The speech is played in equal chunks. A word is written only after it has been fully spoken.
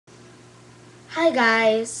Hi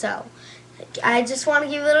guys, so I just want to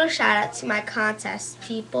give a little shout out to my contest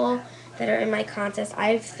people that are in my contest.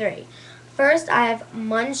 I have 3. First I have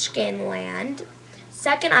Munchkin Land.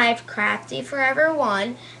 Second I have Crafty Forever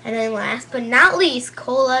 1. And then last but not least,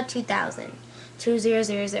 Cola 2000.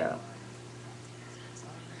 2000.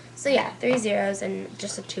 So yeah, 3 zeros and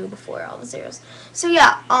just a 2 before all the zeros. So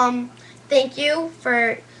yeah, thank you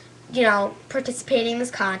for, participating in this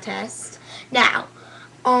contest. Now,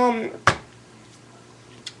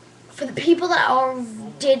 for the people that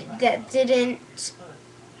didn't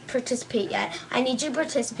participate yet, I need you to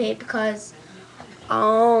participate because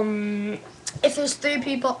if there's 3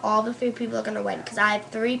 people, all the 3 people are gonna win because I have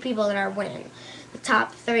 3 people that are winning. The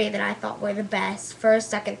top 3 that I thought were the best, first,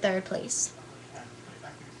 second, third place.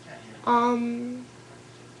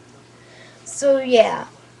 So yeah,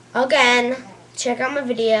 again, check out my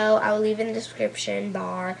video. I will leave in the description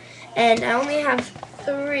bar, and I only have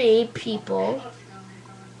 3 people.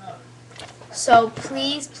 So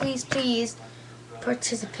please, please, please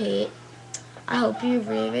participate. I hope you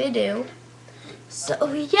really, really do.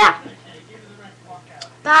 So yeah.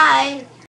 Bye.